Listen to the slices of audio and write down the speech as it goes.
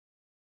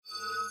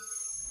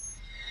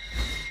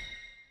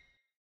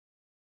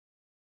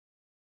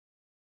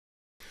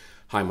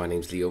Hi, my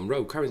name's Leon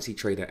Rowe, currency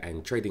trader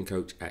and trading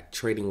coach at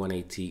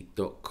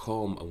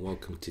trading180.com, and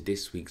welcome to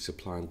this week's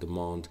supply and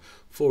demand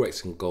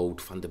Forex and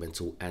gold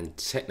fundamental and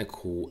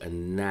technical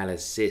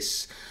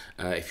analysis.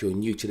 If you're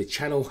new to the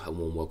channel, a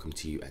warm welcome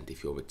to you, and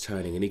if you're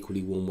returning, an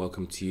equally warm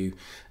welcome to you.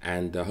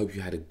 And I hope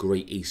you had a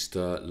great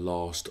Easter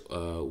last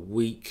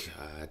week.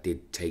 I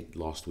did take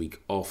last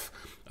week off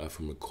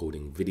from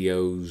recording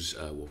videos,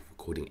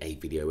 recording a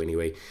video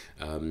anyway,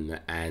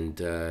 and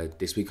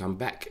this week I'm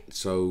back.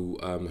 So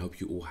I hope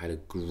you all had a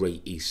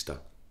great Easter.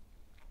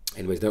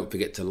 Anyways, don't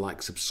forget to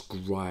like,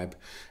 subscribe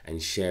and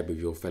share with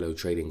your fellow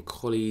trading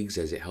colleagues,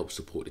 as it helps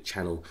support the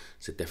channel.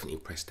 So definitely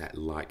press that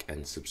like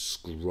and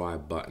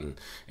subscribe button.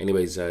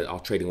 Anyways, our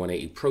Trading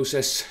 180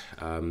 process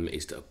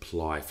is to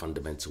apply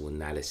fundamental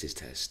analysis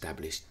to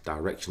establish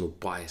directional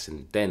bias,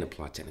 and then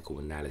apply technical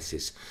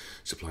analysis,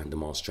 supply and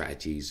demand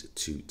strategies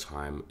to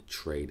time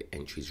trade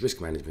entries,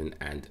 risk management,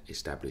 and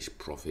establish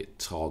profit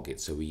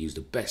targets. So we use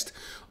the best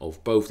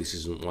of both. This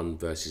isn't one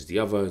versus the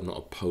other, not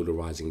a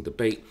polarizing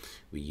debate.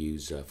 We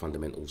use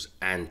fundamentals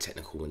and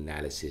technical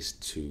analysis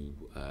to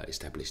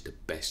establish the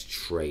best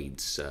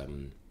trades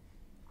and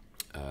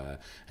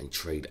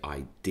trade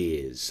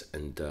ideas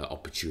and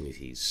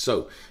opportunities.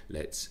 So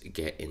let's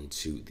get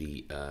into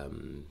the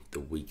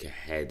week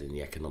ahead and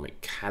the economic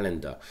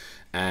calendar.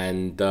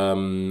 And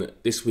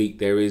this week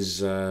there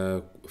is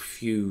a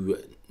few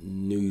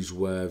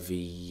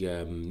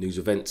newsworthy news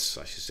events,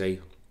 I should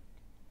say,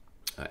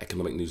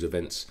 economic news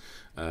events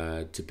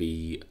to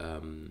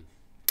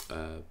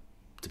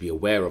be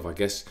aware of, I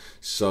guess.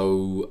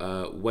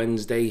 So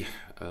Wednesday,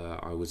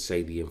 I would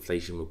say the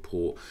inflation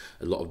report,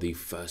 a lot of the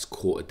first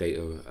quarter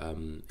data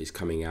is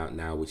coming out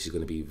now, which is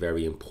going to be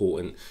very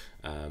important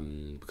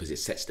because it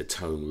sets the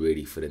tone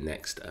really for the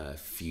next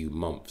few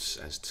months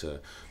as to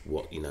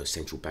what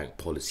central bank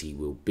policy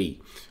will be.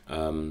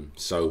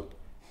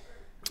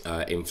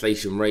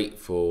 Inflation rate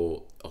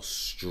for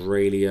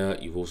Australia.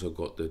 You've also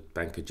got the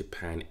Bank of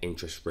Japan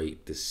interest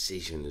rate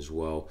decision as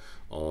well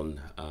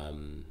on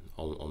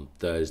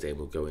Thursday, and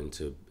we'll go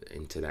into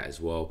that as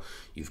well.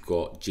 You've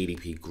got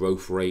GDP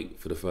growth rate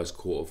for the first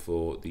quarter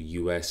for the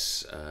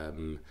US,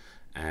 so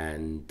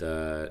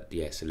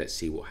let's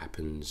see what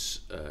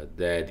happens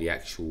there.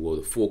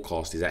 The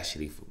forecast is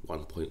actually for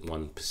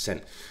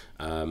 1.1%,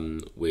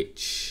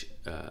 which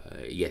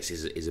yes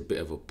is a bit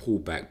of a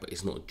pullback, but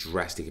it's not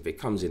drastic. If it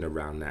comes in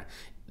around that,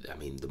 I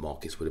mean, the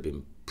markets would have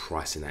been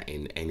pricing that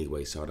in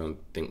anyway, so I don't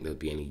think there'll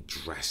be any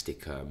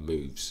drastic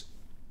moves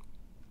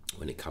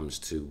when it comes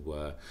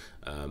to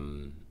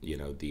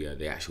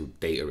the actual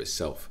data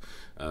itself.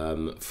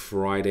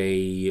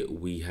 Friday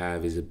we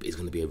have is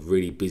going to be a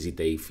really busy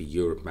day for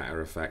Europe. Matter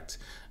of fact,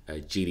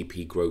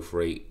 GDP growth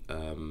rate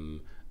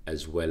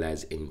as well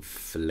as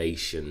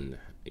inflation.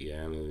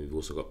 Yeah, I mean, we've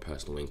also got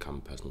personal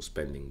income, personal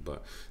spending,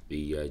 but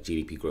the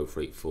GDP growth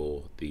rate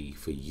for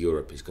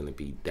Europe is going to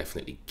be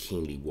definitely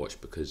keenly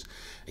watched, because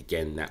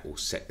again that will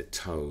set the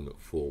tone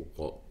for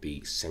what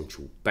the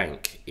central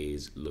bank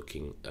is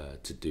looking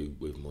to do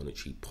with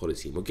monetary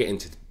policy. And we'll get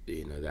into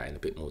that in a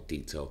bit more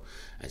detail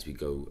as we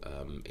go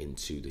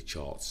into the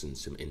charts and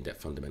some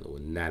in-depth fundamental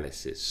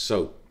analysis.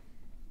 So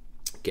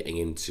getting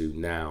into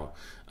now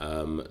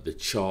the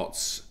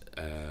charts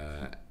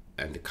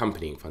and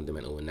accompanying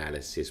fundamental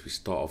analysis, we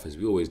start off as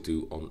we always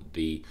do on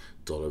the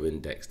dollar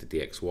index, the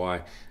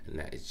DXY, and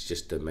that is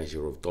just a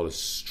measure of dollar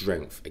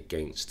strength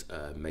against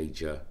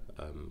major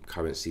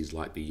currencies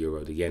like the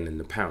euro, the yen, and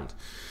the pound.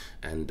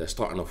 And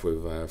starting off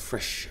with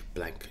fresh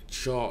blank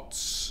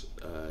charts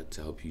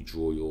to help you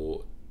draw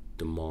your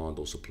demand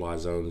or supply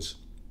zones,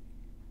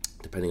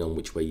 depending on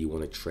which way you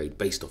want to trade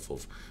based off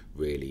of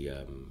really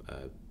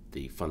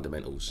the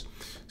fundamentals.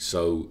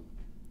 So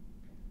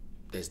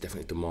there's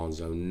definitely a demand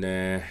zone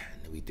there,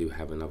 and we do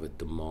have another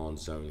demand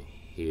zone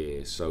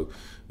here. So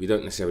we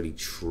don't necessarily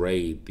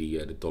trade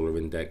the dollar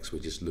index. We're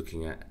just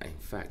looking at, in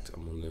fact,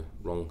 I'm on the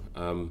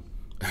wrong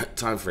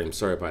time frame,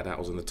 sorry about that. I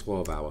was on the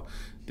 12-hour.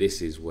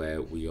 This is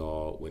where we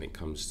are when it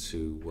comes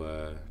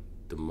to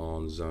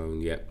demand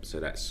zone. Yep, so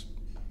that's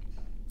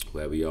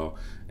where we are.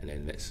 And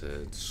then let's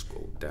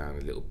scroll down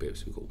a little bit.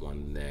 So we've got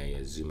one there. Yeah,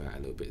 zoom out a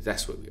little bit.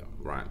 That's where we are,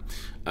 right?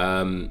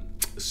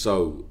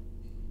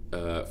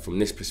 From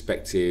this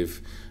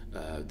perspective,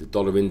 the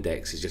dollar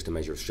index is just a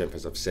measure of strength,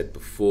 as I've said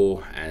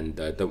before, and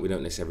we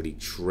don't necessarily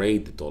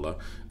trade the dollar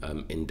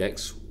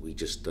index. We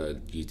just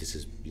use this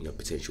as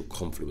potential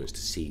confluence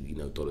to see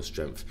dollar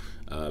strength.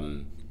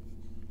 And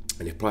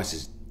if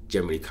prices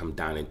generally come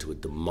down into a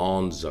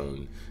demand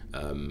zone,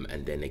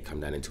 and then they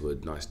come down into a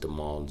nice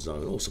demand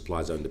zone or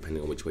supply zone,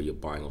 depending on which way you're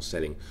buying or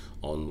selling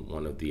on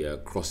one of the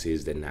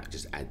crosses, then that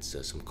just adds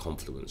some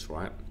confluence,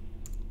 right?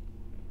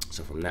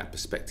 So from that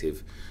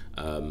perspective,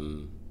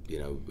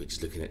 we're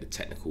just looking at the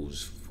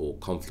technicals for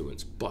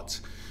confluence. But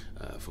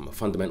from a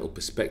fundamental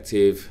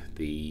perspective,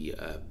 the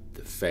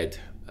Fed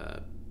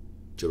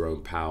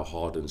Jerome Powell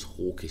hardens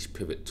hawkish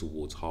pivot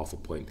towards half a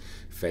point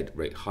Fed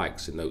rate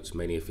hikes and notes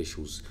many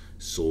officials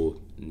saw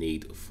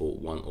need for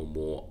one or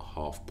more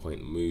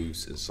half-point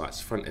moves and cites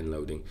front-end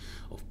loading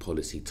of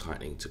policy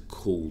tightening to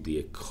cool the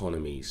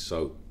economy.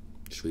 So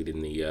just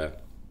reading the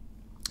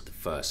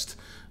first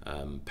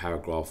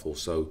paragraph or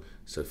so.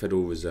 So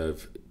Federal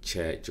Reserve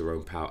Chair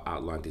Jerome Powell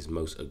outlined his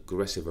most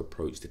aggressive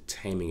approach to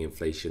taming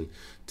inflation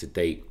to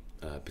date,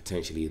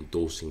 potentially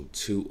endorsing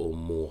two or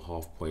more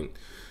half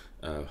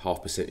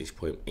percentage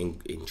point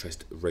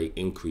interest rate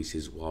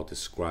increases while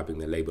describing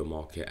the labor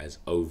market as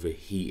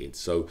overheated.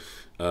 So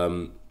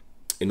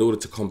in order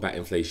to combat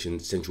inflation,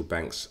 central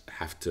banks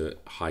have to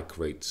hike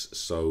rates.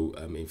 So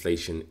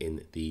inflation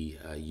in the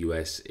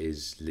US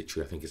is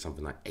literally, I think it's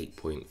something like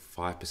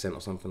 8.5%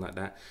 or something like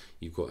that.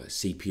 You've got a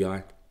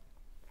CPI.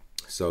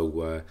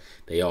 So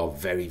they are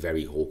very,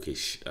 very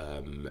hawkish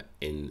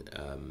in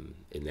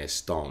their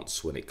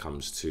stance when it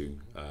comes to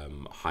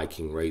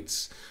hiking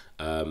rates.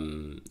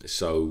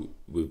 So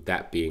with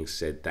that being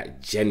said,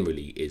 that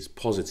generally is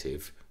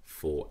positive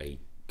for a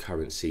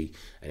currency,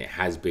 and it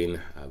has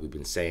been. We've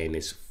been saying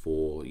this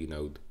for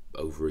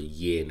over a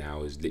year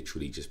now. Is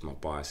literally just my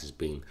bias has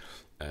been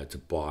to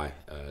buy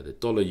the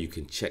dollar. You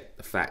can check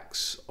the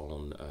facts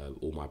on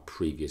all my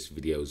previous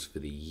videos for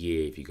the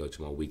year. If you go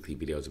to my weekly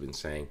videos, I've been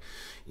saying,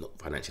 not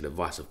financial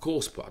advice of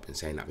course, but I've been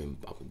saying I've been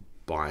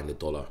buying the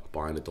dollar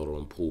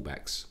on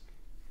pullbacks.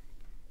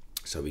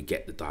 So we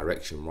get the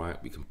direction right.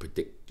 We can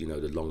predict,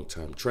 the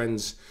long-term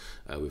trends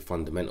with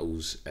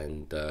fundamentals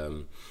and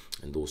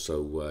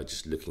also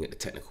just looking at the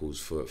technicals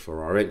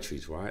for our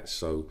entries, right?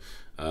 So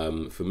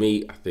for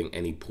me, I think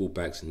any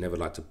pullbacks, never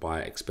like to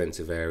buy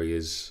expensive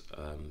areas.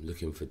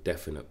 Looking for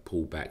definite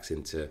pullbacks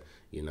into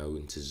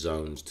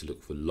zones to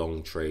look for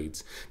long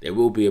trades. There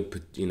will be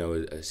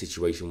a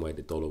situation where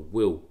the dollar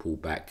will pull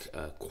back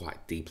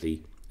quite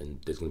deeply.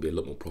 And there's going to be a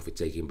lot more profit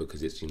taking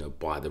because it's,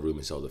 buy the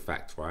rumor, sell the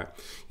fact, right?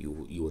 You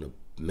want to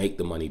make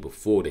the money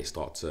before they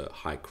start to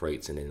hike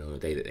rates. And then on the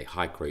day that they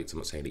hike rates, I'm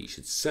not saying that you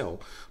should sell,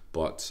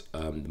 but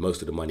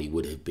most of the money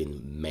would have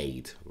been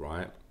made,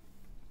 right?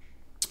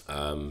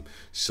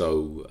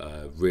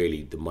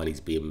 Really the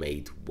money's being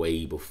made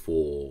way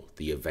before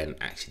the event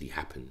actually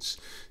happens.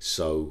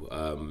 So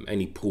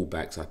any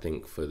pullbacks, I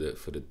think, for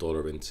the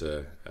dollar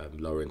into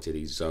lower into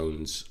these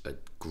zones are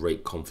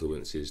great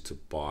confluences to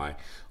buy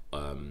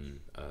on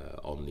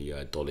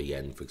the dollar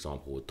yen, for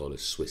example, or dollar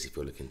Swiss, if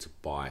you're looking to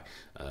buy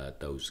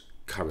those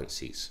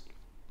currencies.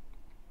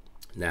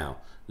 Now,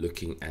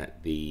 looking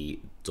at the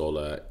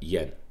dollar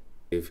yen,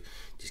 it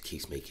just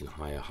keeps making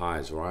higher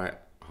highs, right?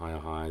 Higher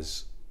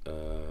highs.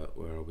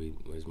 Where are we?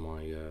 Where's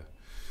my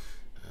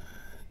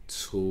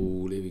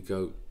tool? Here we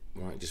go.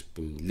 Right, just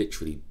been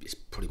literally, it's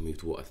probably moved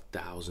to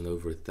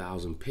over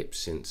 1,000 pips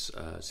since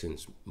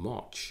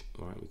March.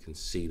 Right, we can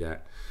see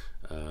that.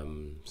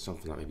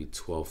 Something like maybe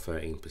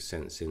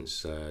 12-13%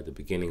 since the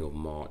beginning of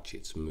March.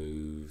 It's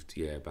moved,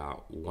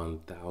 about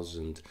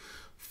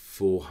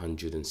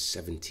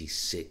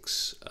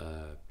 1,476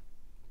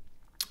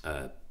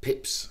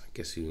 pips. I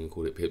guess you can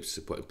call it pips,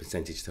 but in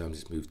percentage terms,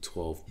 it's moved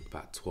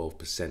about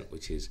 12%,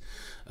 which is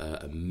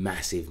a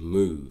massive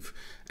move.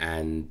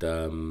 And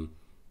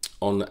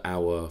on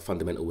our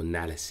fundamental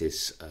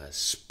analysis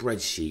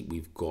spreadsheet,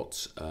 we've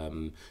got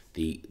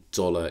the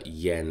dollar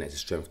yen as a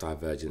strength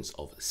divergence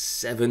of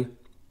 7,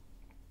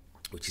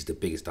 which is the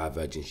biggest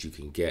divergence you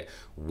can get.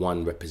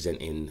 1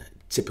 representing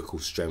typical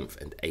strength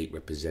and 8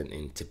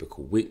 representing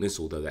typical weakness,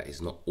 although that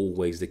is not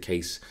always the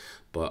case.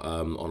 But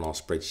on our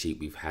spreadsheet,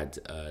 we've had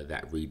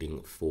that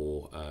reading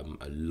for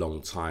a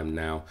long time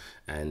now,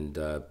 and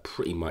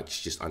pretty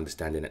much just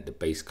understanding that the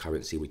base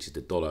currency, which is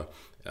the dollar,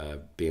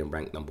 being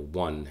ranked number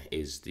 1,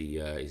 is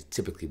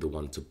typically the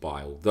one to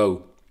buy.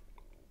 Although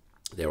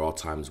there are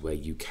times where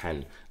you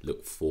can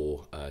look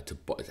for to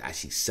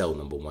actually sell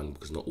number 1,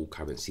 because not all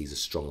currencies are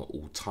strong at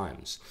all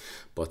times.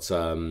 But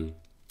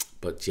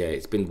yeah,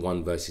 it's been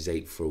 1 versus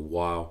 8 for a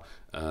while,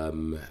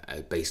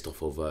 based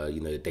off of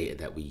the data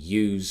that we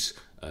use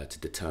to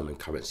determine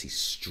currency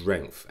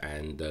strength.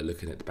 And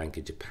looking at the Bank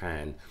of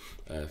Japan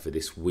for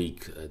this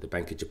week, the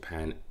Bank of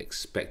Japan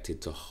expected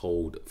to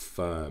hold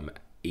firm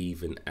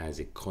even as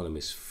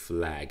economists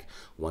flag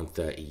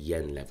 130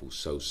 yen levels.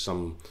 So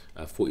some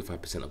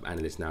 45% of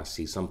analysts now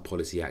see some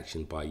policy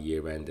action by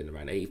year end, and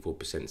around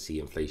 84% see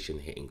inflation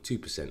hitting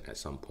 2% at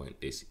some point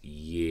this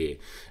year.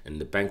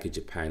 And the Bank of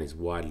Japan is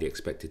widely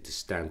expected to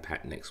stand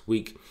pat next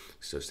week,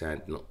 so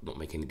not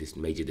make any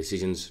major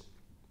decisions,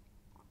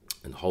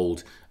 and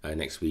hold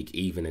next week,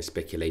 even as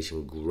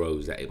speculation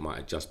grows that it might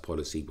adjust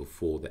policy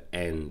before the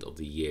end of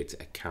the year to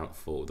account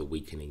for the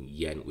weakening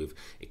yen, with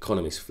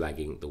economists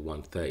flagging the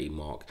 130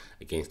 mark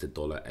against the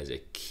dollar as a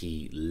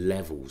key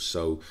level.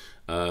 So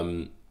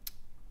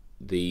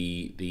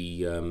the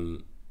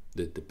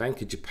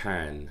Bank of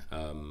Japan,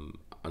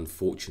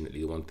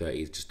 unfortunately, the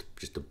 130 is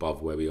just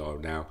above where we are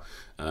now.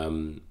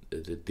 The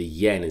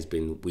yen has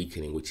been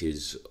weakening, which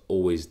is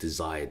always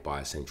desired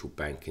by a central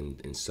bank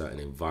in certain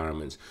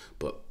environments,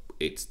 but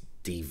it's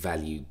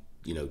devalued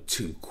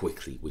too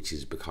quickly, which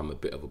has become a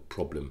bit of a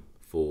problem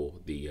for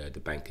the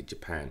Bank of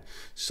Japan.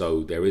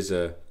 So there is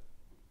there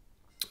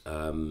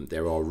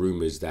are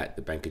rumors that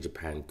the Bank of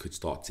Japan could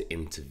start to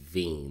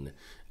intervene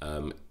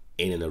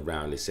in and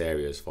around this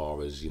area, as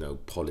far as, you know,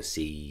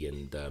 policy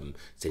and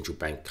central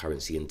bank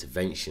currency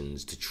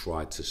interventions to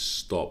try to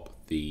stop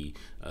the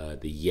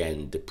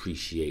yen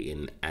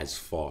depreciating as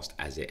fast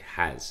as it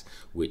has,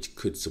 which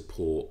could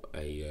support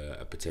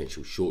a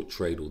potential short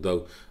trade.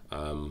 Although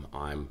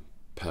I am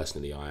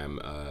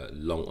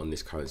long on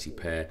this currency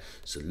pair,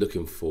 so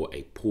looking for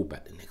a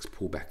pullback. The next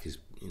pullback is,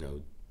 you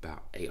know,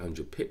 about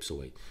 800 pips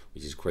away,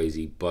 which is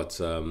crazy.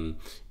 But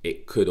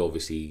it could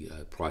obviously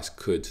price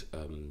could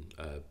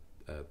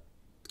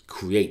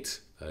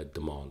create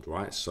demand,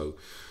 right? So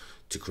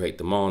to create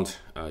demand,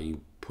 you're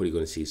probably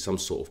going to see some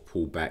sort of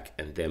pullback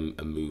and then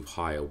a move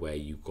higher where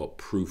you've got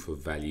proof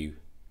of value.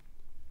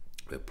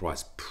 The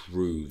price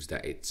proves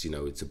that it's, you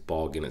know, it's a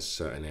bargain at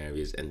certain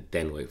areas, and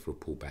then wait for a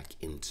pullback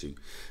into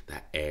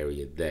that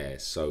area there.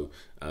 So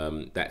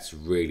that's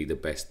really the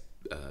best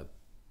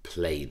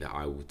play that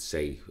I would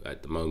say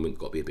at the moment.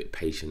 Got to be a bit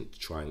patient to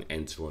try and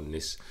enter on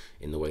this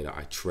in the way that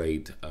I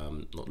trade.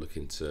 Not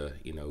looking to,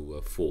 you know,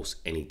 force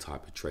any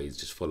type of trades,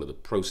 just follow the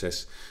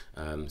process.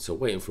 So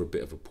waiting for a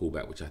bit of a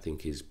pullback, which I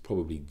think is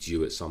probably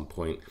due at some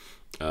point.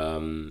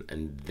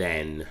 And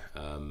then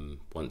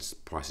once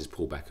prices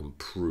pull back and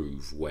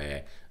prove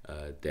where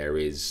there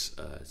is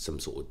some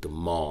sort of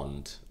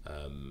demand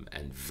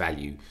and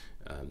value,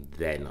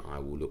 then I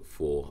will look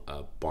for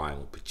buying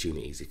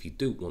opportunities. If you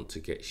do want to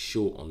get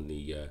short on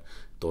the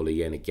dollar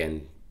yen,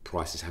 again,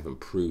 prices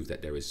haven't proved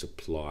that there is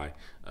supply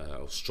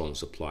or strong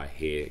supply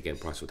here. Again,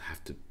 price would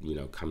have to, you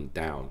know, come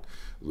down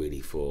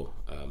really for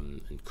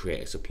and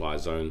create a supply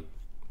zone.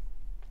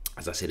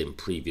 As I said in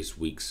previous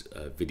weeks'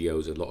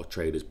 videos, a lot of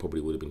traders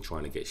probably would have been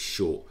trying to get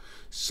short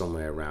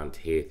somewhere around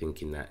here,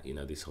 thinking that, you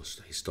know, this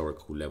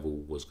historical level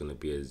was going to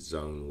be a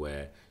zone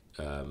where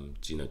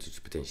you know,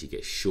 to potentially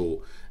get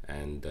short.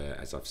 And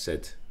as I've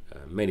said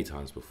many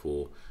times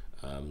before,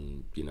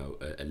 you know,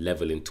 a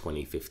level in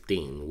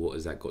 2015, what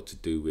has that got to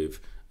do with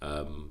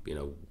you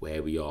know,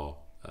 where we are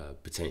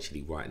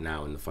potentially right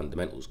now in the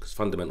fundamentals? Because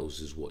fundamentals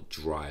is what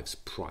drives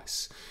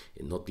price,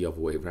 and not the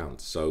other way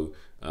around. So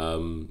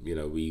you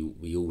know,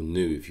 we all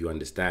knew, if you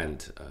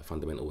understand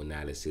fundamental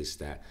analysis,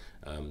 that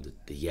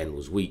the yen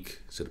was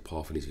weak, so the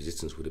path of least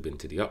resistance would have been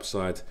to the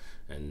upside.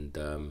 And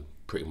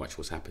pretty much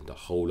what's happened, a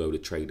whole load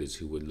of traders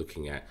who were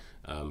looking at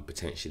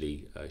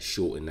potentially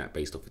shorting that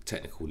based off of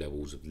technical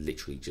levels have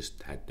literally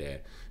just had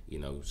their, you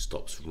know,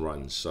 stops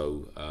run.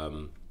 So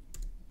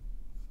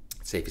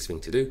safest thing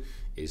to do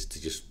is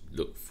to just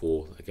look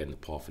for, again, the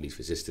path of least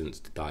resistance,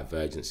 the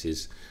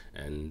divergences,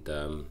 and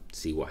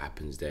see what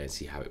happens there and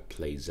see how it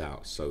plays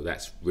out. So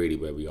that's really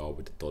where we are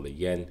with the dollar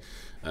yen.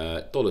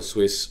 Dollar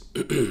Swiss,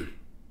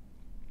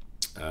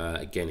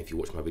 again, if you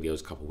watched my videos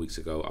a couple of weeks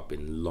ago, I've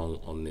been long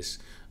on this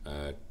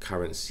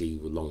currency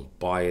with long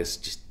bias.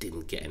 Just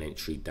didn't get an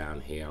entry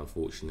down here,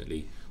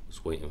 unfortunately.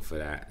 Was waiting for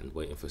that and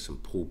waiting for some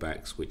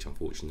pullbacks, which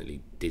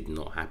unfortunately did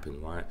not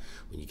happen, right?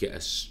 When you get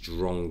a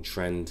strong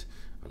trend,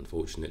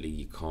 unfortunately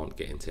you can't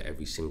get into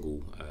every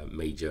single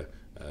major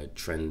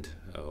trend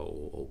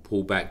or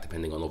pullback,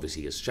 depending on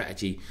obviously your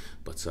strategy.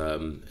 But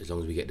as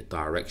long as we get the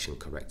direction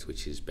correct,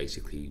 which is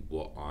basically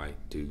what I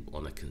do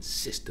on a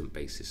consistent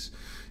basis.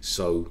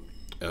 So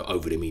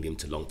over the medium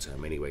to long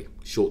term anyway.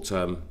 Short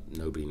term,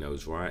 nobody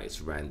knows, right?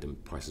 It's random.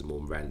 Price is more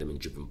random and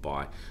driven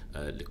by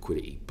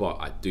liquidity. But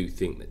I do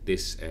think that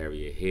this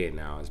area here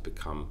now has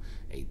become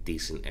a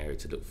decent area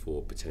to look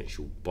for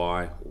potential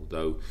buy,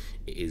 although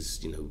it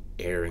is, you know,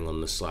 erring on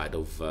the side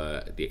of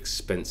the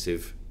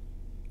expensive.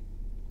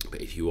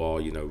 But if you are,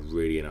 you know,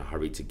 really in a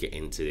hurry to get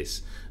into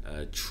this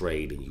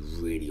trade, and you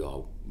really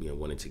are, you know,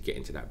 wanting to get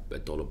into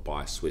that dollar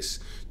buy Swiss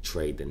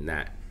trade, then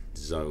that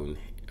zone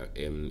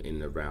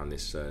in around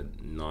this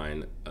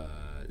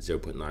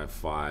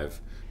 0.95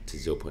 to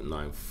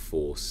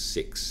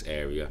 0.946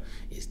 area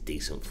is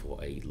decent for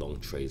a long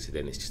trade. So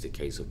then it's just a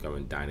case of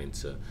going down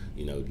into,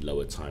 you know,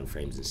 lower time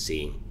frames and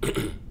seeing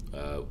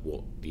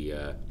what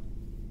the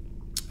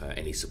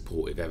any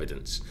supportive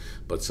evidence.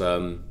 But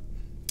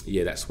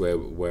yeah, that's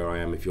where I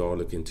am. If you are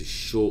looking to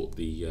short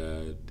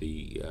the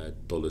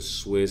dollar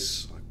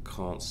Swiss, I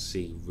can't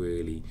see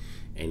really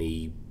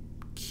any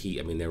key.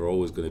 I mean, there are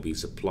always going to be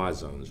supply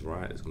zones,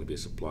 right? There's going to be a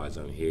supply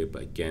zone here,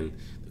 but again,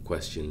 the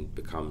question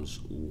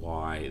becomes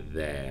why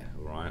there,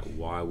 right?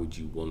 Why would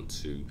you want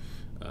to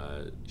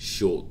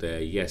short there?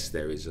 Yes,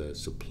 there is a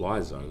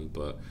supply zone,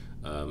 but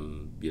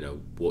you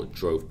know, what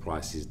drove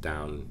prices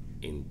down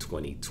in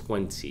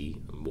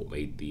 2020 and what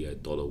made the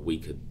dollar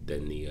weaker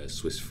than the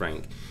Swiss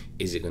franc?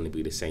 Is it going to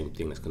be the same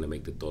thing that's going to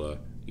make the dollar,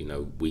 you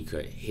know,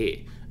 weaker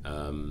here?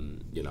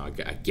 You know, I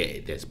get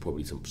it, there's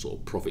probably some sort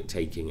of profit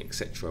taking,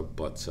 etc.,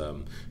 but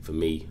for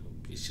me,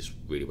 it's just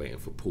really waiting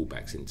for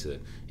pullbacks into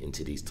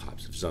these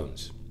types of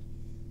zones.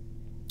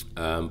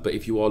 But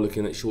if you are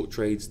looking at short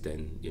trades,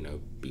 then, you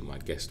know, be my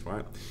guest,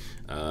 right?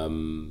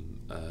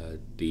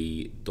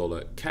 The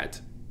dollar CAD,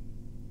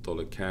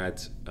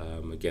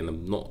 again,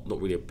 I'm not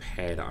really a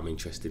pair that I'm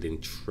interested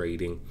in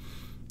trading.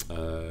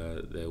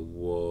 There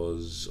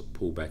was a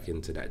pullback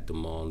into that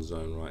demand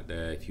zone right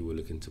there. If you were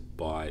looking to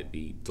buy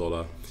the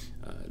dollar,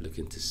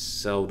 looking to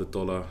sell the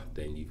dollar,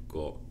 then you've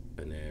got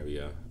an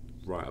area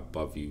right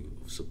above you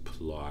of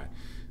supply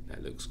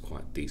that looks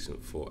quite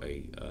decent for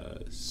a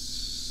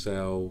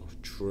sell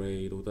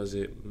trade, or does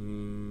it?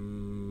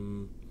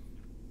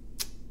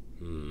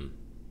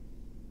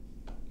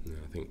 Yeah,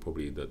 I think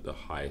probably the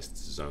highest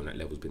zone, that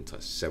level's been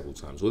touched several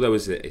times. Although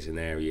it's an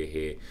area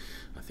here,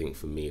 I think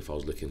for me, if I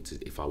was looking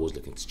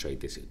to trade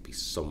this, it'd be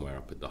somewhere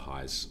up at the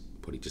highs,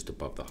 probably just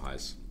above the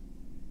highs.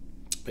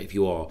 But if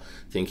you are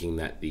thinking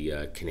that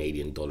the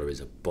Canadian dollar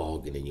is a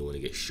bargain and you want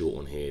to get short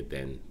on here,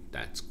 then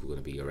that's going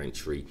to be your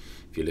entry.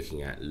 If you're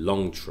looking at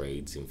long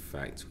trades, in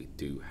fact, we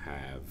do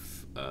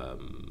have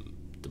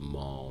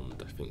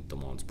demand. I think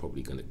demand's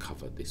probably going to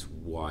cover this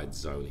wide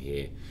zone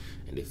here,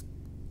 and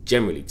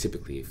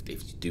typically, if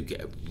you do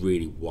get a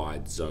really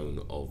wide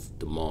zone of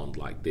demand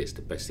like this,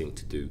 the best thing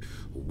to do,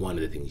 or one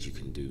of the things you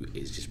can do,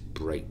 is just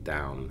break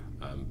down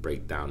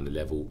the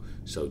level.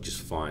 So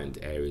just find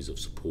areas of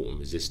support and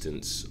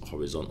resistance,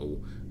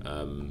 horizontal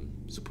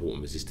support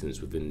and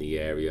resistance within the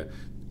area,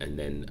 and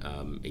then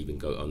even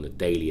go on the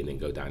daily and then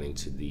go down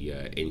into the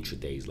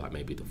intradays, like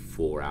maybe the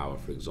 4 hour,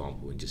 for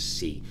example, and just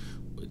see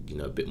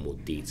a bit more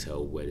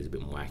detail where there's a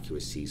bit more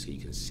accuracy, so you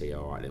can say,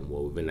 all right, then,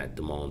 well, within that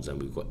demand zone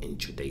we've got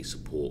intraday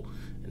support,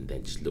 and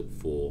then just look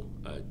for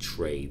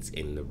trades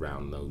in and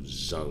around those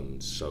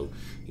zones. So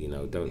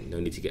no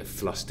need to get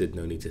flustered,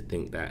 no need to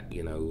think that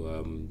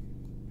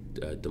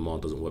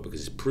demand doesn't work, because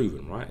it's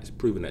proven, right? It's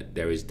proven that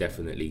there is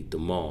definitely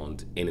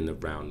demand in and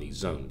around these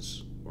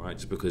zones, right?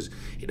 Just because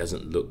it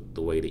doesn't look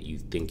the way that you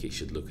think it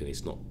should look and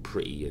it's not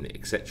pretty and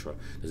etc.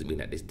 doesn't mean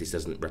that this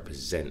doesn't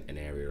represent an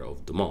area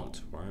of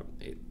demand, right?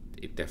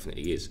 It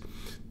definitely is.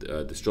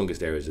 The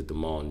strongest areas of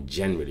demand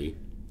generally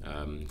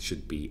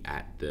should be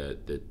at the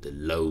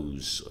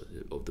lows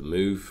of the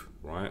move,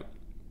 right?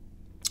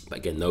 But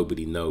again,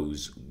 nobody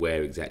knows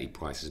where exactly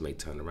prices may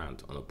turn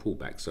around on a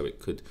pullback. So it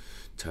could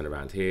turn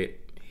around here,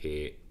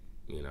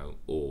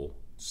 or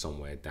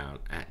somewhere down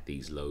at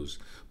these lows.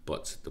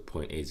 But the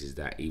point is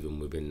that even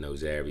within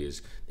those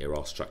areas, there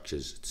are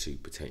structures to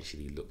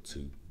potentially look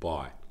to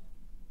buy,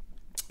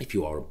 if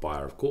you are a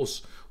buyer, of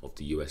course, of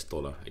the US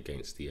dollar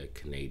against the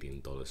Canadian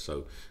dollar.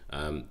 So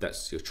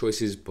that's your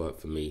choices, but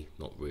for me,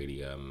 not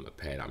really a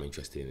pair that I'm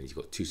interested in. You've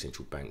got two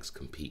central banks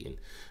competing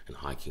and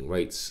hiking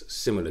rates,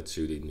 similar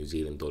to the New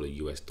Zealand dollar,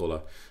 US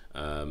dollar.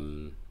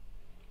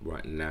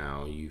 Right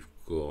now, you've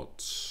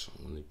got,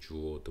 I'm going to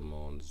draw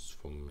demands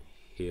from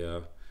here,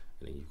 and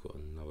then you've got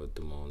another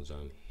demand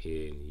zone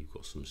here, and you've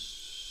got some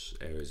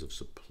areas of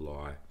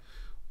supply,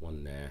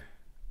 one there,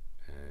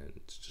 and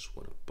just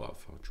one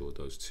above. I'll draw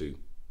those two,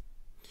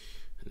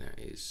 and that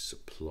is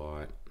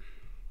supply.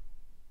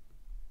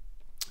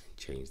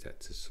 Change that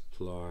to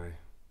supply.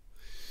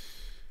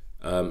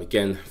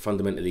 Again,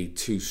 fundamentally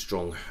two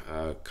strong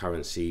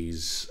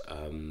currencies.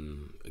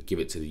 Give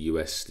it to the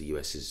US. The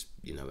US is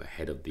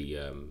ahead of the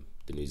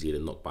New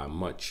Zealand, not by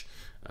much,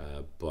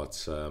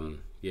 but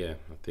yeah,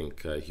 I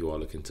think if you are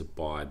looking to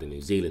buy the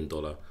New Zealand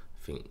dollar, I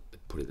think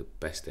probably the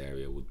best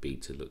area would be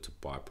to look to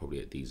buy probably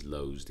at these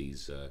lows,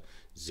 these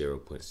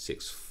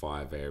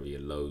 0.65 area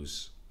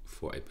lows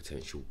for a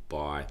potential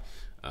buy.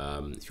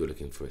 If you're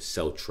looking for a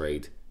sell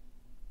trade,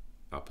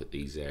 up at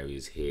these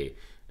areas here,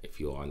 if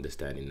you're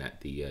understanding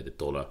that the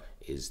dollar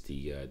is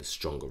the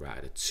stronger out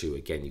of the two.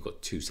 Again, you've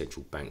got two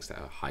central banks that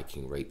are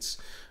hiking rates.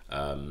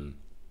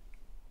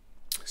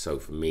 So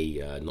for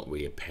me, not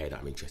really a pair that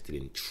I'm interested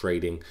in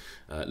trading.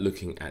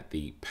 Looking at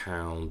the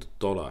pound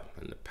dollar,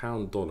 and the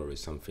pound dollar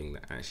is something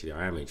that actually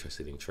I am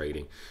interested in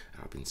trading.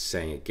 I've been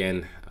saying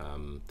again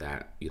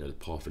that the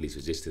path of least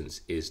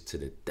resistance is to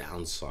the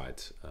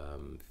downside.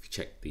 If you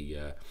check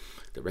the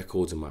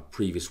records in my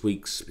previous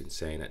weeks, I've been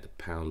saying that the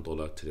pound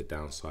dollar to the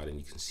downside, and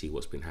you can see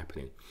what's been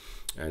happening.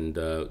 And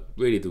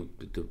really,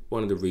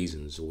 one of the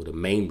reasons, or the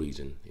main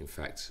reason, in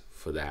fact,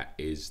 for that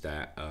is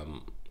that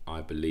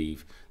I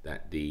believe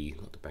that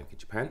not the Bank of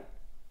Japan,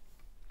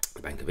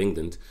 the Bank of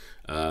England,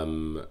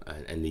 and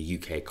the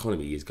UK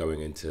economy is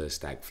going into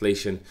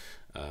stagflation.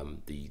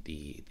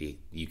 The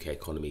UK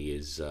economy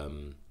is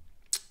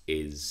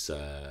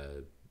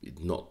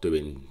not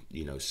doing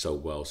so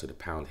well, so the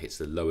pound hits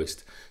the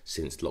lowest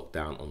since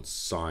lockdown on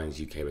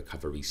signs. UK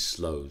recovery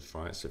slows,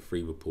 right? So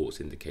 3 reports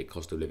indicate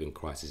cost of living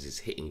crisis is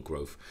hitting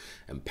growth,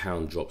 and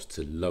pound drops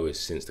to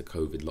lowest since the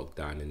COVID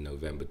lockdown in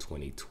November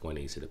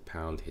 2020. So the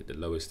pound hit the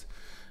lowest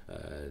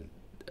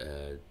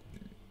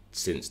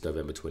since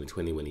November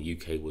 2020, when the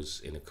UK was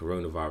in a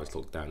coronavirus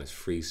lockdown, as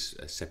 3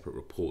 separate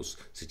reports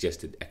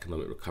suggested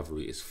economic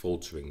recovery is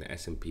faltering. The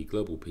S&P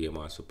global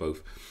PMIs for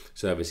both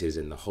services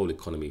and the whole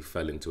economy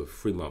fell into a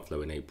 3-month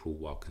low in April,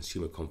 while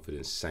consumer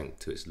confidence sank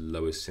to its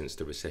lowest since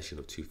the recession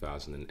of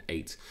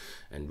 2008,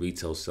 and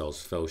retail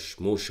sales fell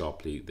more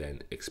sharply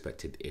than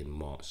expected in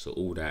March. So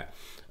all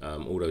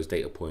those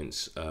data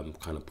points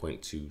kind of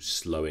point to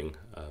slowing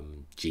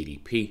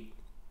GDP.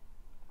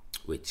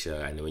 which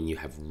and when you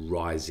have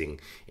rising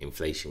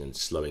inflation and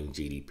slowing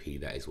GDP,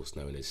 that is what's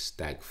known as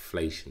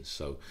stagflation.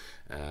 So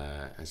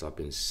as I've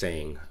been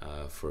saying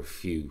for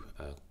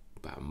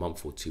about a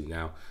month or two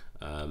now,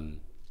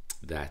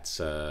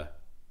 that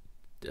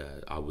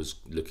I was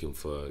looking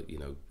for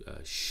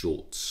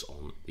shorts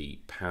on the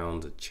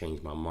pound. I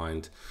changed my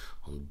mind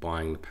on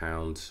buying the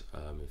pound.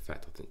 In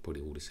fact, I think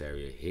probably all this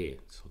area here.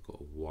 So I've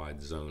got a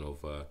wide zone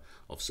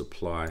of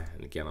supply,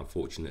 and again,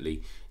 unfortunately,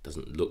 it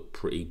doesn't look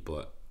pretty,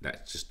 but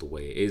that's just the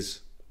way it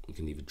is. You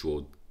can either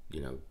draw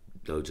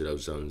loads of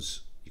those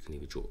zones. You can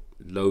either draw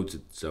loads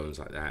of zones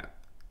like that,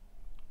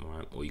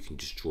 right, or you can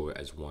just draw it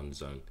as one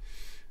zone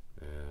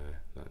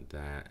like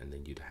that, and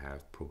then you'd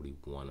have probably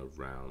one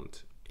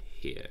around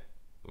here.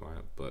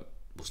 Right, but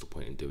what's the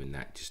point in doing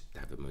that? Just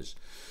have them as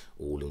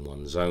all in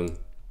one zone.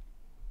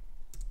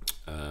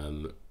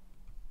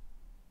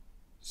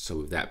 So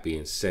with that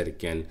being said,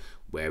 again,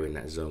 where in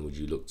that zone would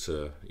you look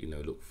to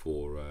look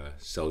for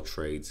sell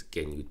trades?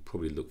 Again, you'd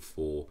probably look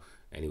for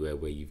anywhere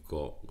where you've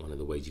got, one of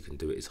the ways you can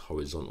do it is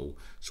horizontal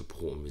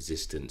support and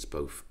resistance,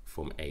 both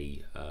from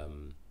a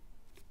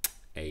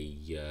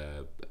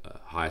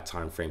higher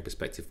time frame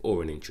perspective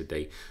or an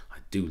intraday. I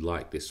do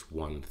like this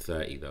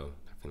 130 though.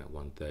 That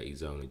 130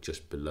 zone, and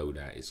just below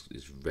that is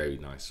very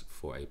nice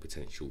for a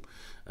potential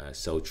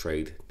sell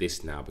trade.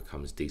 This now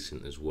becomes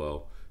decent as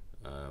well.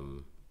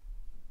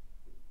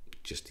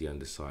 Just the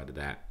underside of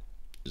that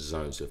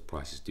zone, so if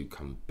prices do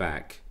come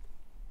back,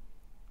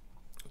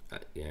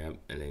 and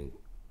then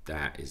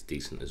that is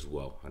decent as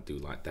well. I do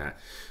like that.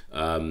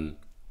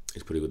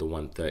 It's pretty good. The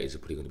 130s are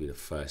probably going to be the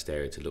first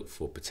area to look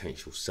for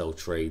potential sell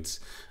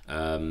trades.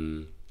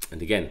 And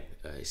again,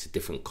 it's a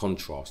different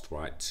contrast,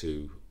 right,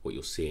 to what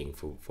you're seeing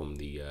from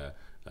the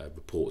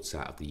reports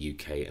out of the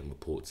UK and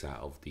reports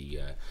out of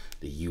the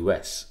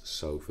US.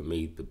 So for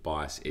me, the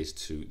bias is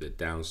to the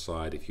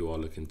downside. If you are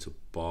looking to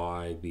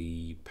buy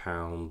the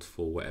pound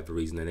for whatever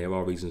reason, and there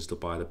are reasons to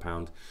buy the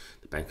pound,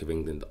 the Bank of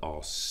England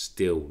are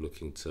still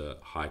looking to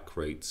hike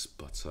rates,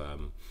 but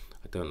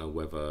I don't know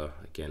whether,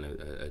 again,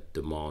 a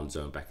demand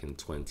zone back in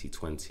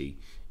 2020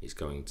 is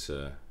going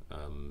to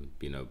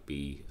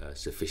be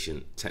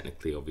sufficient.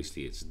 Technically,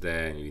 obviously it's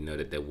there, and you know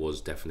that there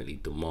was definitely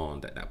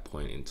demand at that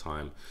point in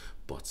time,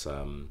 but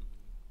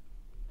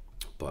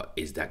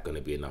is that going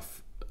to be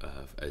enough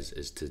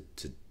as to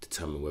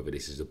determine whether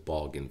this is a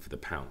bargain for the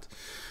pound?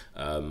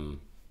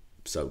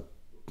 So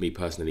me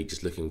personally,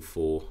 just looking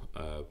for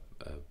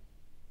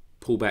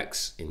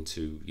pullbacks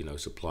into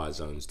supply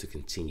zones to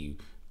continue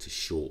to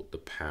short the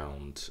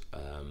pound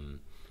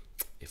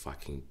if I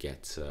can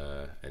get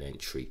an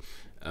entry.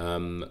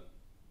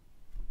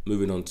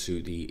 Moving on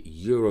to the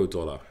euro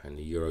dollar, and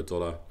the euro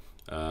dollar,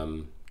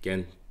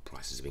 again,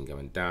 prices have been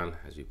going down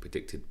as we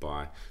predicted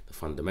by the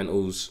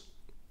fundamentals.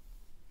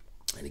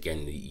 And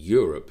again, the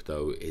Europe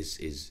though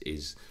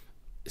is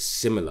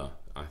similar,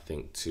 I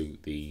think, to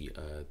the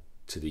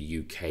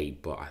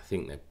UK, but I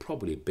think they're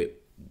probably a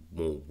bit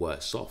more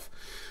worse off.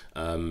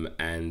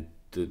 And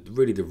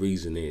really the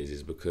reason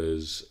is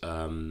because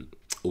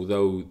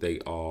although they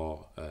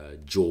are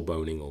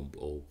jawboning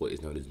or what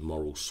is known as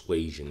moral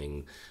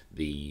suasioning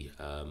the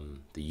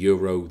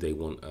euro, they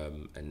want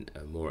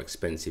a more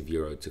expensive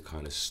euro to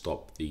kind of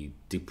stop the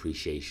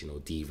depreciation or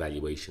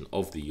devaluation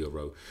of the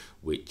euro,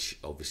 which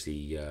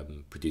obviously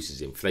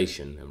produces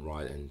inflation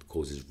and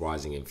causes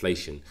rising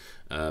inflation.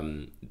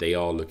 They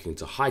are looking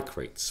to hike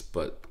rates,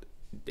 but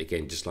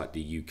again, just like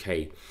the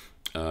UK,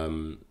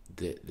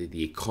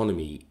 the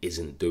economy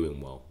isn't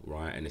doing well,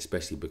 right? And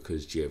especially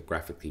because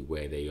geographically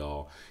where they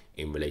are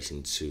in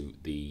relation to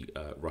the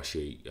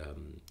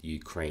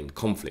Russia-Ukraine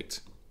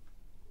conflict.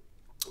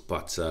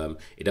 But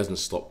it doesn't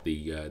stop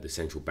the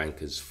central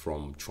bankers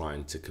from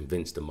trying to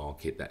convince the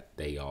market that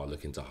they are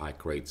looking to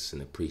hike rates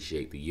and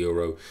appreciate the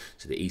euro.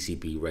 So the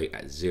ECB rate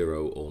at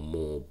 0 or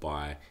more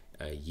by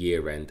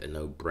year end, a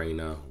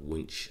no-brainer,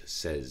 Wunsch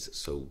says.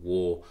 So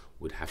war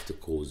would have to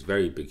cause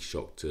very big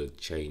shock to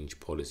change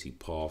policy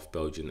path.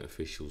 Belgian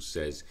official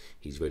says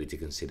he's ready to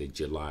consider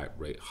July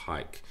rate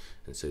hike.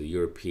 And so the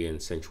European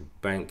Central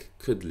Bank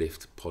could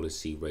lift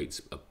policy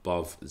rates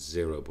above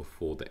 0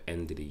 before the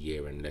end of the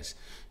year unless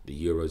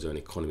the Eurozone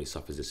economy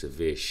suffers a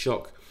severe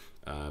shock.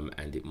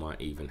 And it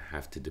might even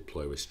have to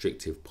deploy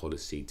restrictive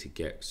policy to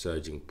get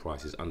surging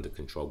prices under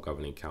control,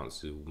 Governing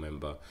Council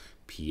member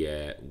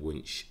Pierre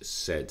Wunsch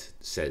says.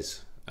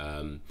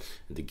 And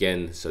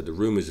again, so the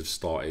rumors have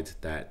started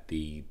that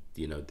the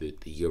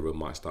euro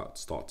might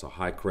start to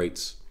hike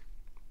rates.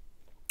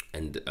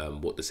 And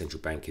what the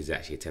central bank is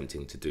actually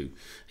attempting to do,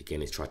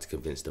 again, is try to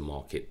convince the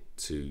market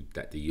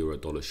that the euro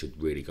dollar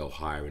should really go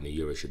higher and the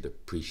euro should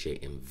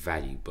appreciate in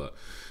value. But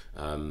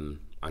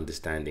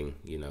understanding,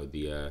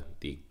 the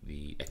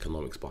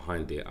economics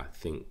behind it, I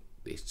think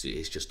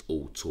it's just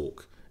all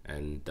talk.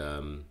 And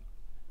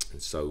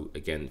so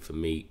again, for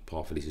me,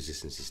 path of least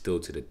resistance is still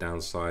to the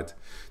downside.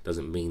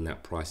 Doesn't mean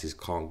that prices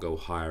can't go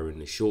higher in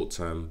the short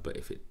term, but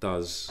if it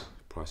does,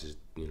 prices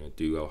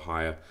do go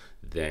higher,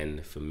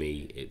 then for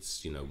me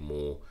it's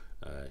more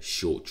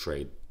short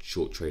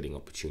trading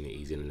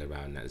opportunities in and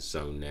around that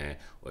zone there,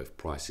 or if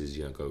prices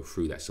go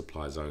through that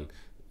supply zone,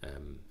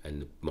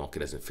 and the market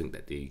doesn't think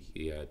that the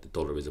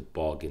dollar is a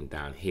bargain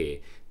down here,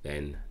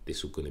 then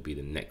this is going to be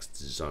the next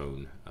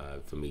zone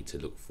for me to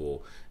look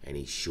for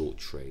any short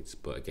trades.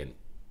 But again,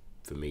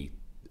 for me,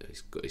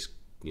 it's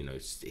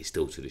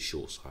still to the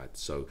short side.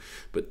 So,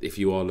 but if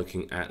you are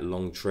looking at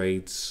long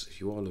trades,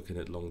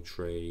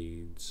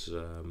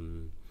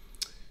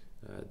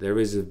 there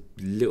is a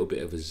little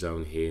bit of a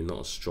zone here,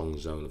 not a strong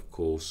zone, of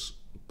course,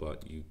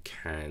 but you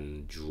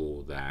can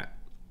draw that.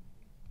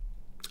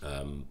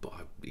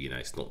 But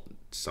it's not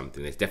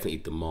something. There's definitely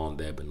demand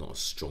there, but not a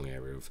strong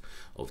area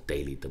of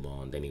daily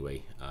demand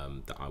anyway,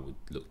 that I would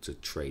look to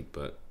trade.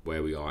 But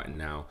where we are at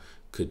now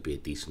could be a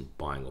decent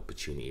buying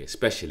opportunity,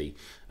 especially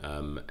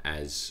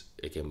as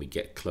again we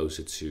get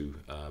closer to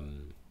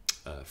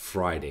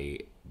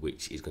Friday,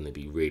 which is going to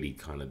be really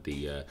kind of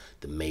the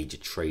major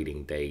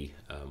trading day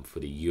for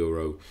the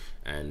euro.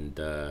 And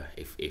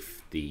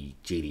if the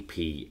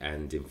GDP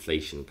and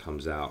inflation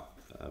comes out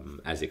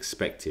as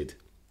expected,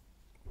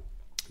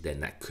 then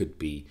that could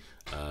be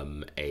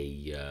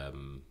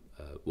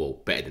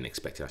better than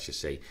expected, I should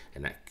say,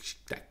 and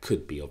that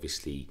could be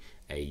obviously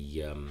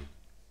a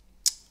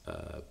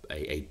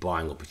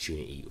buying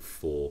opportunity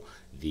for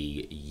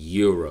the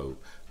euro.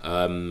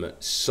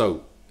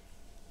 So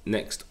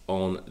next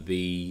on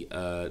the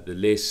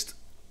list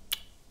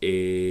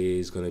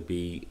is going to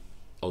be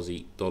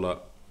Aussie dollar.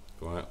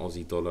 Right,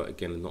 Aussie dollar,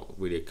 again, not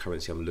really a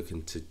currency I'm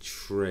looking to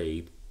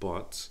trade,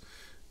 but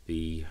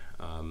the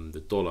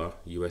dollar,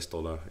 US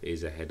dollar,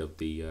 is ahead of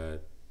the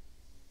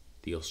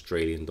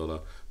Australian dollar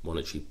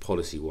monetary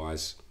policy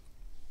wise.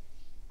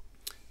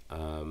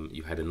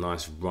 You've had a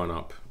nice run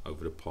up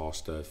over the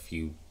past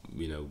few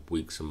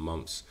weeks and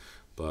months,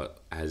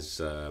 but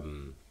as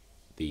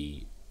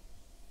the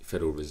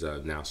Federal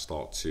Reserve now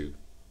start to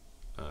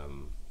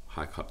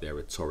hike up their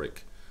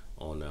rhetoric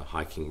on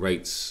hiking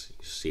rates,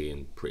 you're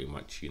seeing pretty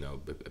much a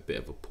bit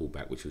of a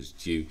pullback, which was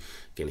due.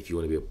 Again, if you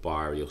want to be a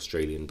buyer of the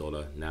Australian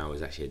dollar, now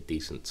is actually a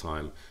decent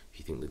time. If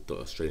you think the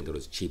Australian dollar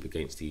is cheap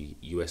against the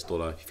US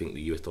dollar, if you think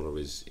the US dollar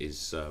is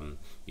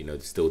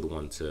still the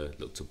one to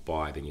look to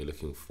buy, then you're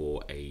looking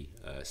for a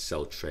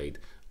sell trade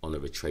on a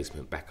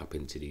retracement back up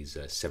into these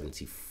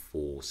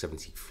 74,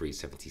 73,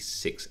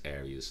 76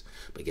 areas.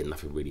 But again,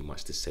 nothing really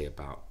much to say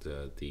about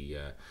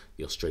the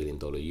Australian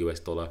dollar,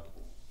 US dollar.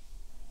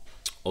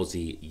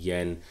 Aussie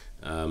yen,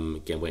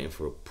 again waiting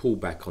for a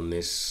pullback on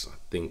this. I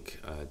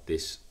think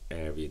this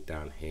area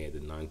down here,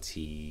 the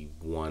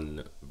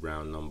 91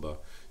 round number,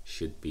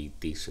 should be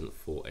decent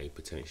for a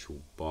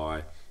potential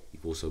buy.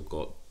 You've also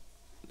got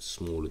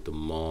smaller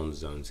demand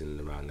zones in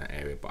and around that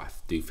area, but I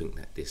do think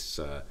that this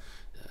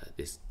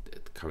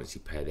currency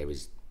pair there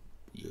is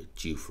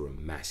due for a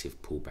massive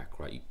pullback,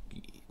 right?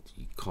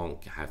 You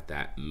can't have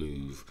that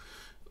move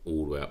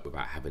all the way up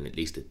without having at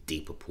least a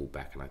deeper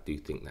pullback, and I do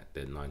think that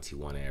the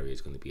 91 area is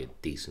going to be a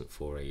decent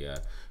for a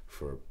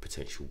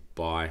potential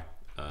buy,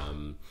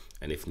 and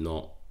if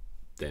not,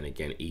 then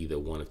again either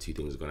one of two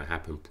things are going to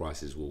happen.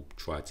 Prices will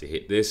try to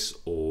hit this,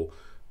 or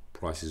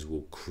prices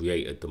will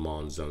create a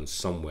demand zone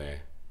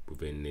somewhere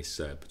within this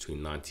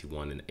between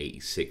 91 and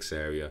 86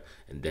 area,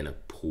 and then a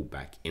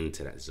pullback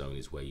into that zone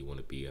is where you want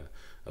to be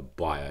a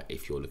buyer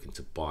if you're looking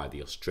to buy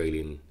the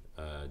Australian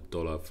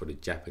dollar. For the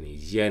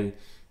Japanese yen,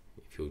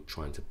 if you're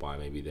trying to buy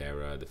maybe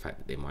the fact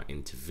that they might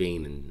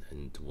intervene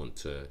and want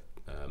to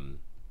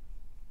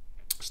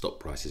stop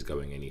prices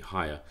going any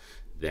higher,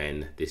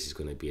 then this is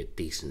going to be a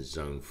decent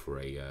zone for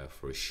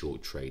a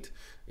short trade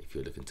if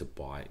you're looking to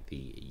buy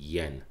the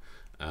yen.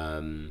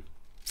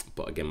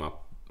 But again,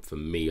 for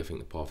me, I think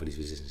the path of this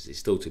resistance is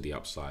still to the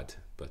upside,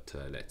 but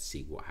let's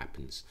see what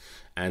happens.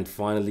 And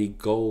finally,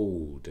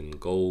 gold, and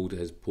gold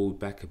has pulled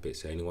back a bit.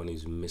 So anyone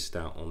who's missed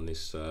out on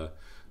this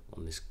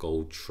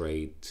gold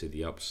trade to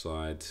the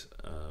upside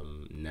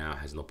now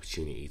has an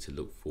opportunity to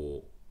look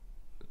for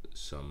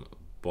some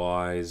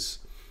buys.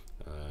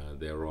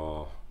 There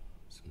are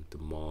some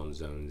demand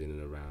zones in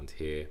and around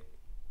here.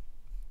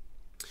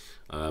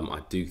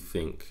 I do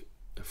think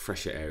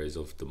fresher areas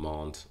of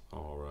demand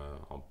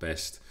are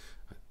best.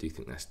 I do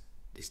think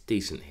it's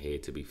decent here,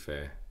 to be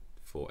fair,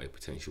 for a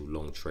potential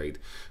long trade.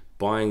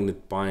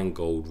 Buying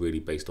gold really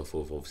based off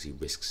of obviously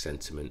risk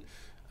sentiment.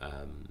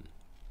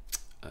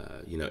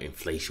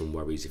 Inflation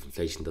worries. If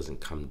inflation doesn't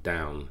come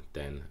down,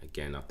 then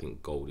again I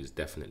think gold is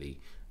definitely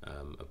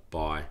a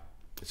buy.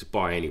 It's a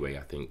buy anyway.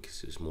 I think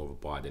it's more of a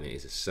buy than it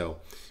is a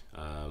sell.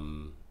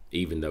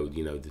 Even though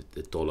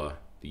the dollar,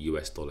 the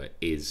US dollar,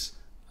 is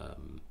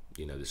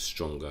the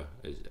stronger,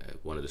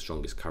 one of the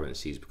strongest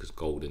currencies, because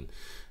gold and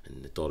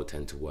the dollar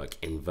tend to work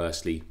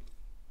inversely.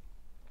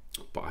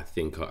 But I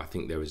think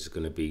there is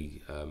going to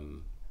be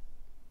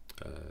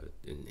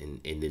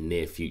in the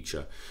near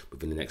future,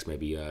 within the next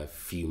maybe a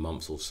few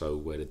months or so,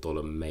 where the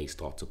dollar may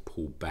start to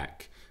pull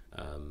back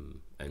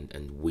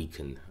and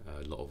weaken.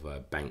 A lot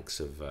of banks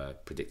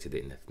have predicted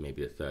it in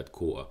maybe the third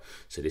quarter.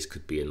 So this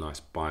could be a nice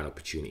buying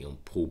opportunity on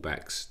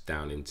pullbacks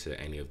down into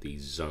any of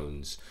these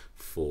zones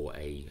for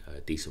a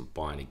decent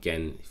buy. And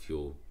again, if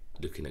you're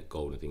looking at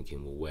gold and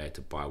thinking, well, where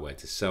to buy, where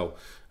to sell,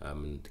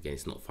 again,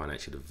 it's not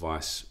financial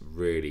advice.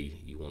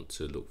 Really, you want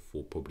to look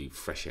for probably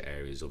fresher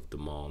areas of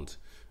demand.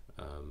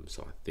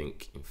 So I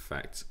think, in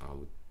fact,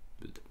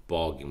 the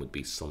bargain would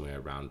be somewhere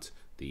around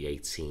the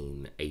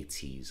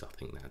 1880s. I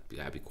think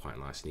that'd be quite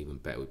nice, and even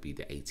better would be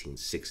the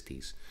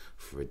 1860s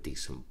for a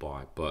decent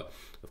buy. But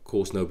of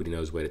course, nobody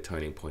knows where the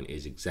turning point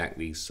is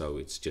exactly, so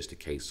it's just a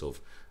case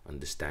of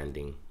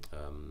understanding.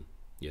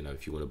 You know,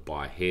 if you want to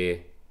buy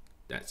here,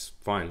 that's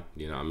fine.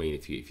 You know what I mean?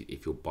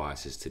 If your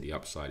bias is to the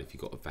upside, if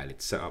you've got a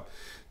valid setup,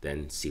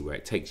 then see where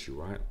it takes you,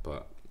 right?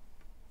 But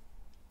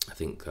I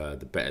think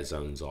the better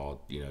zones are,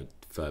 you know,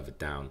 further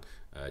down,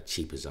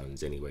 cheaper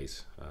zones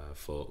anyways,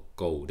 for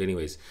gold.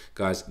 Anyways,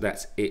 guys,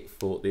 that's it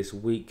for this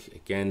week.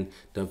 Again,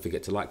 don't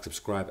forget to like,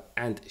 subscribe,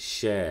 and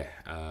share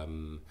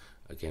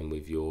again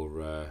with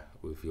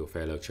your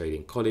fellow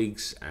trading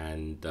colleagues.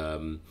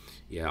 And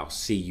yeah, I'll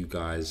see you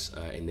guys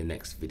in the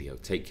next video.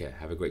 Take care.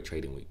 Have a great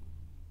trading week.